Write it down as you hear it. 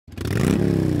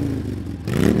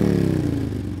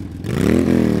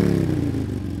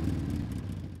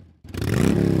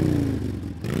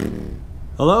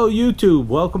Hello YouTube,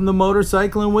 welcome to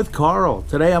Motorcycling with Carl.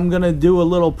 Today I'm going to do a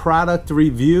little product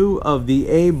review of the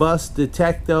A-Bus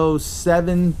Detecto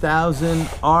 7000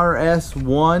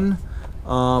 RS1.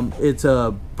 It's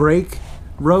a brake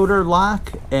rotor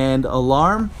lock and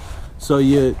alarm. So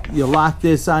you lock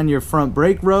this on your front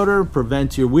brake rotor,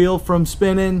 prevents your wheel from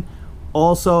spinning.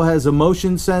 Also has a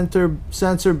motion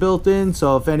sensor built in,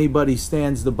 so if anybody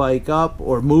stands the bike up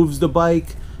or moves the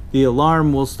bike, the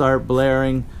alarm will start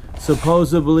blaring,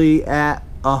 supposedly at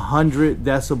 100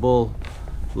 decibel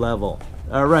level.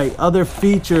 All right, other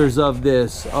features of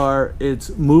this are its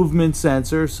movement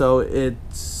sensor, so it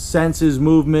senses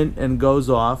movement and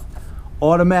goes off.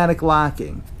 Automatic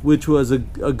locking, which was a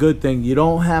good thing. You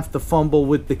don't have to fumble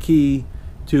with the key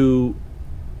to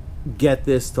get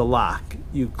this to lock.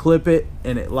 You clip it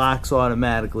and it locks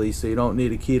automatically, so you don't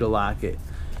need a key to lock it.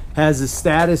 Has a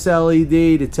status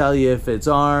LED to tell you if it's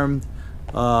armed.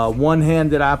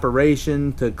 One-handed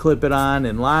operation to clip it on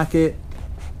and lock it.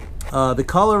 The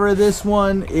color of this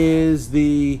one is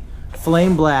the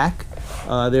flame black.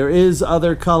 There is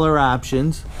other color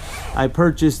options. I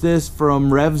purchased this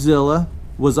from RevZilla.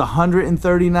 Was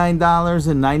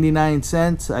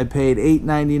 $139.99. I paid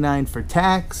 $8.99 for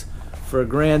tax, for a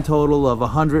grand total of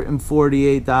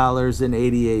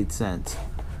 $148.88.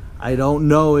 I don't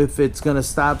know if it's gonna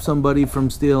stop somebody from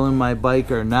stealing my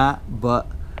bike or not, but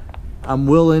I'm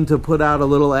willing to put out a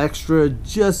little extra,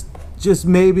 just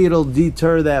maybe it'll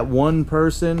deter that one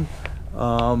person.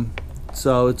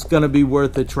 So it's gonna be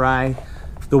worth a try.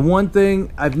 The one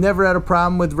thing, I've never had a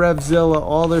problem with RevZilla.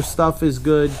 All their stuff is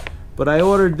good, but I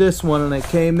ordered this one and it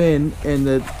came in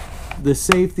and the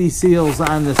safety seals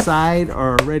on the side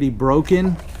are already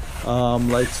broken.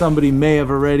 Like somebody may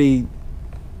have already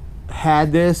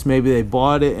had this, maybe they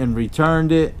bought it and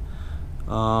returned it.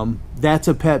 That's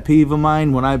a pet peeve of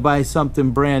mine. When I buy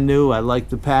something brand new, I like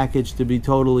the package to be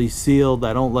totally sealed.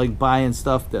 I don't like buying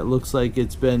stuff that looks like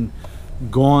it's been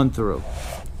gone through.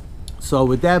 So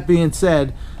with that being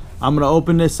said, I'm going to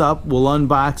open this up. We'll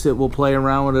unbox it. We'll play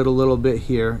around with it a little bit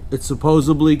here. It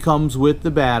supposedly comes with the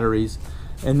batteries.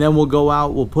 And then we'll go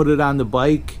out, we'll put it on the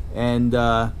bike, and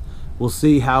we'll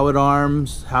see how it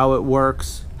arms, how it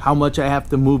works, how much I have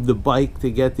to move the bike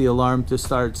to get the alarm to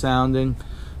start sounding.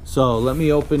 So let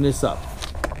me open this up.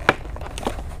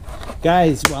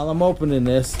 Guys, while I'm opening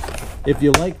this, if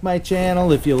you like my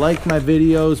channel, if you like my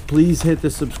videos, please hit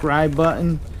the subscribe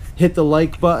button. Hit the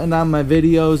like button on my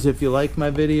videos if you like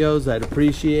my videos. I'd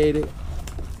appreciate it.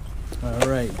 All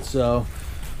right, so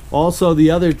also the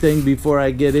other thing before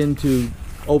I get into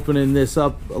opening this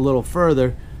up a little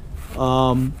further,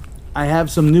 I have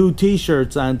some new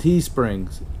t-shirts on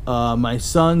Teesprings. My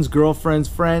son's girlfriend's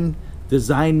friend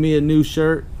designed me a new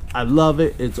shirt. I love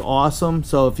it. It's awesome.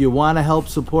 So if you want to help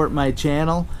support my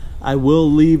channel, I will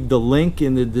leave the link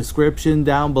in the description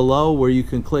down below where you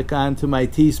can click onto my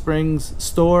Teesprings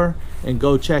store and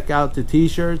go check out the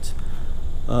t-shirts.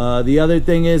 The other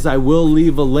thing is I will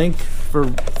leave a link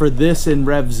for this in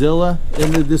RevZilla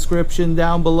in the description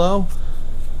down below.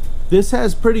 This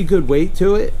has pretty good weight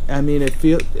to it. I mean,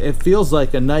 it feels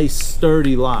like a nice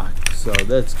sturdy lock, so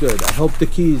that's good. I hope the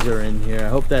keys are in here. I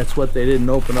hope that's what they didn't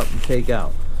open up and take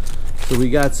out. So we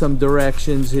got some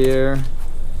directions here.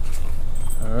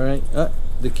 All right,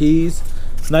 the keys.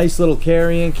 Nice little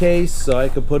carrying case, so I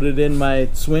could put it in my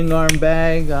swing arm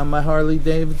bag on my Harley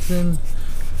Davidson.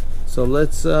 So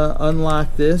let's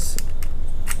unlock this.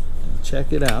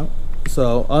 Check it out.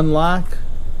 So unlock,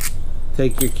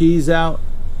 take your keys out.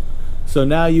 So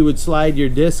now you would slide your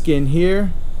disc in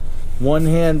here, one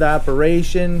hand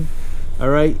operation. All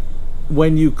right,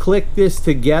 when you click this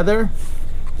together,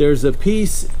 there's a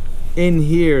piece in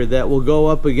here that will go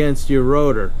up against your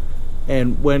rotor,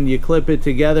 and when you clip it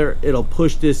together, it'll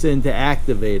push this in to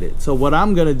activate it. So what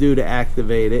I'm gonna do to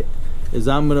activate it is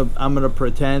I'm gonna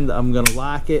pretend I'm gonna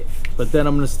lock it, but then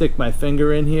I'm gonna stick my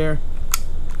finger in here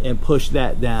and push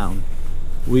that down.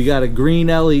 We got a green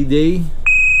LED.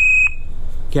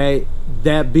 Okay,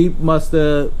 that beep must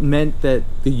have meant that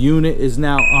the unit is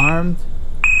now armed.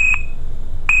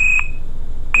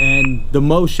 And the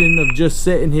motion of just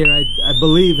sitting here, I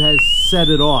believe, has set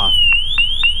it off.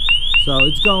 So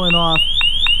it's going off.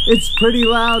 It's pretty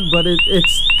loud, but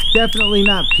it's definitely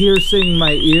not piercing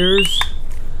my ears.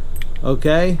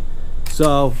 Okay,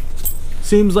 so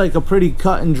seems like a pretty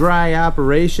cut and dry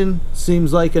operation.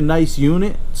 Seems like a nice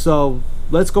unit. So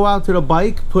let's go out to the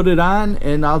bike, put it on,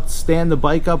 and I'll stand the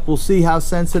bike up. We'll see how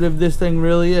sensitive this thing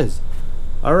really is.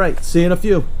 All right, see you in a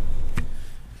few.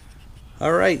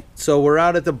 All right, so we're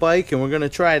out at the bike and we're gonna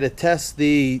try to test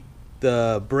the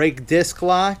brake disc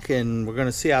lock, and we're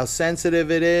gonna see how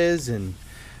sensitive it is, and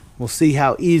we'll see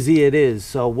how easy it is.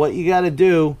 So what you got to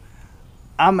do,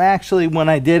 I'm actually, when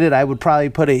I did it, I would probably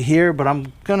put it here, but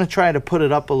I'm gonna try to put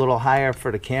it up a little higher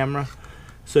for the camera.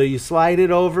 So you slide it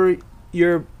over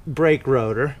your brake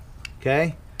rotor,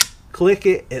 okay? Click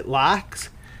it, it locks.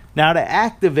 Now to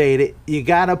activate it, you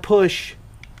gotta push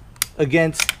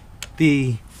against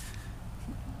the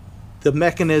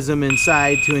mechanism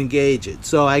inside to engage it.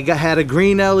 So I had a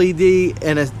green LED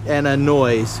and a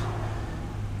noise.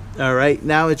 All right,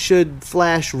 now it should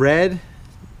flash red.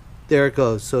 There it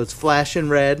goes. So it's flashing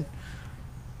red,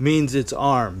 means it's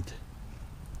armed.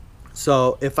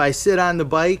 So if I sit on the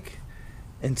bike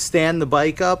and stand the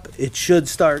bike up, it should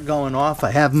start going off.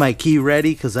 I have my key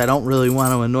ready because I don't really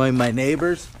want to annoy my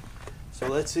neighbors. So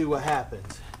let's see what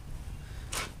happens.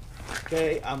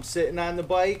 Okay, I'm sitting on the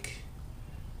bike.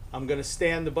 I'm gonna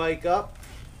stand the bike up.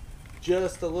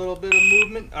 Just a little bit of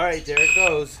movement. All right, there it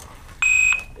goes.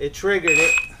 It triggered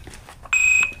it.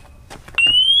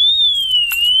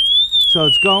 So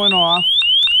it's going off.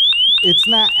 It's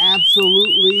not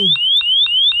absolutely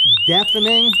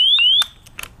deafening,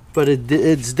 but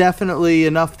it's definitely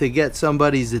enough to get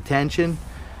somebody's attention.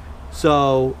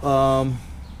 So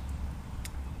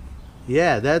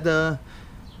yeah,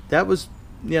 that was,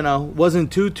 you know,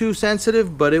 wasn't too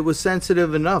sensitive, but it was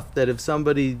sensitive enough that if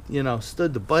somebody, you know,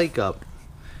 stood the bike up,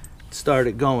 it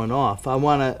started going off. I'm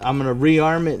gonna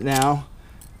rearm it now.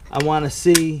 I want to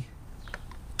see,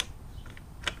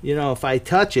 you know, if I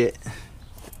touch it,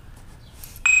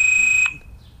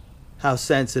 how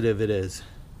sensitive it is.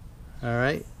 All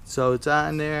right, so it's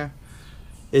on there,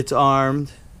 it's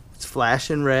armed, it's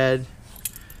flashing red.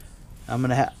 I'm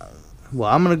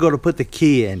gonna go to put the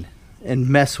key in and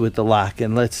mess with the lock,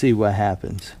 and let's see what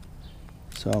happens.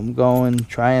 So I'm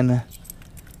trying to,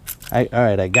 all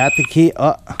right, I got the key.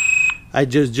 Oh, I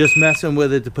just messing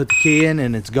with it to put the key in,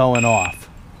 and it's going off.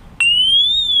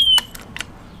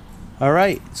 All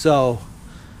right, so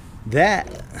that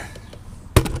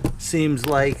seems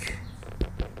like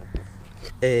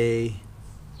a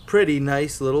pretty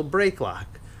nice little brake lock.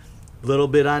 A little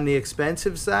bit on the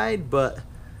expensive side, but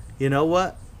you know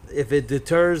what? If it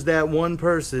deters that one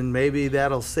person, maybe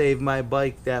that'll save my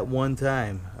bike that one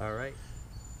time. All right,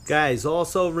 guys,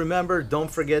 also remember, don't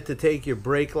forget to take your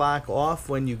brake lock off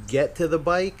when you get to the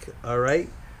bike. All right,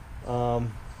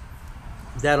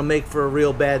 that'll make for a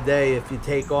real bad day if you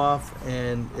take off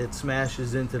and it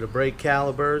smashes into the brake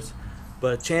calipers.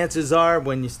 But chances are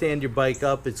when you stand your bike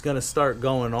up, it's going to start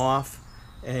going off,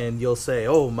 and you'll say,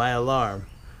 oh, my alarm,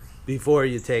 before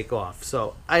you take off.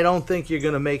 So I don't think you're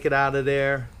going to make it out of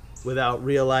there without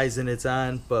realizing it's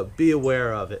on, but be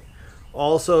aware of it.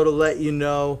 Also, to let you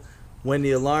know, when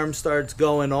the alarm starts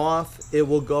going off, it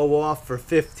will go off for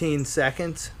 15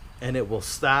 seconds and it will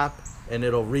stop and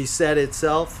it'll reset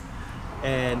itself,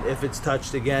 and if it's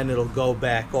touched again, it'll go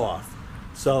back off.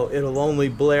 So it'll only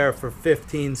blare for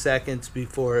 15 seconds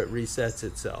before it resets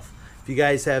itself. If you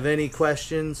guys have any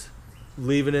questions,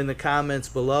 leave it in the comments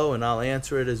below and I'll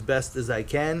answer it as best as I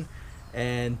can.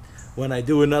 And when I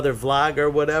do another vlog or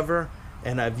whatever,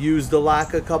 and I've used the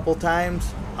lock a couple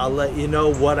times, I'll let you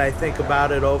know what I think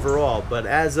about it overall. But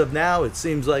as of now, it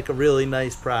seems like a really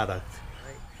nice product.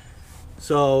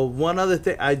 So one other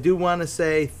thing, I do want to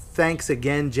say thanks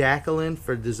again, Jacqueline,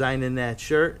 for designing that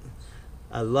shirt.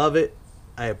 I love it.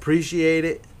 I appreciate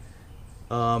it.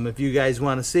 If you guys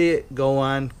want to see it, go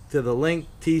on to the link,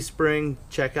 Teespring,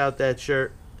 check out that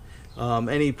shirt.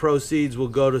 Any proceeds will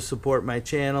go to support my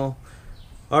channel.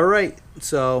 All right,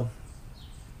 so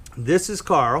this is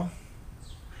Carl.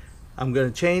 I'm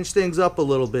going to change things up a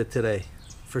little bit today.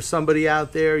 For somebody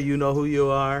out there, you know who you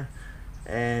are.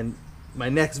 And my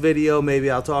next video, maybe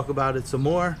I'll talk about it some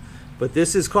more. But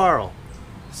this is Carl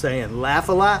saying laugh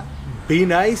a lot, be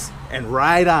nice, and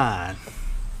ride on.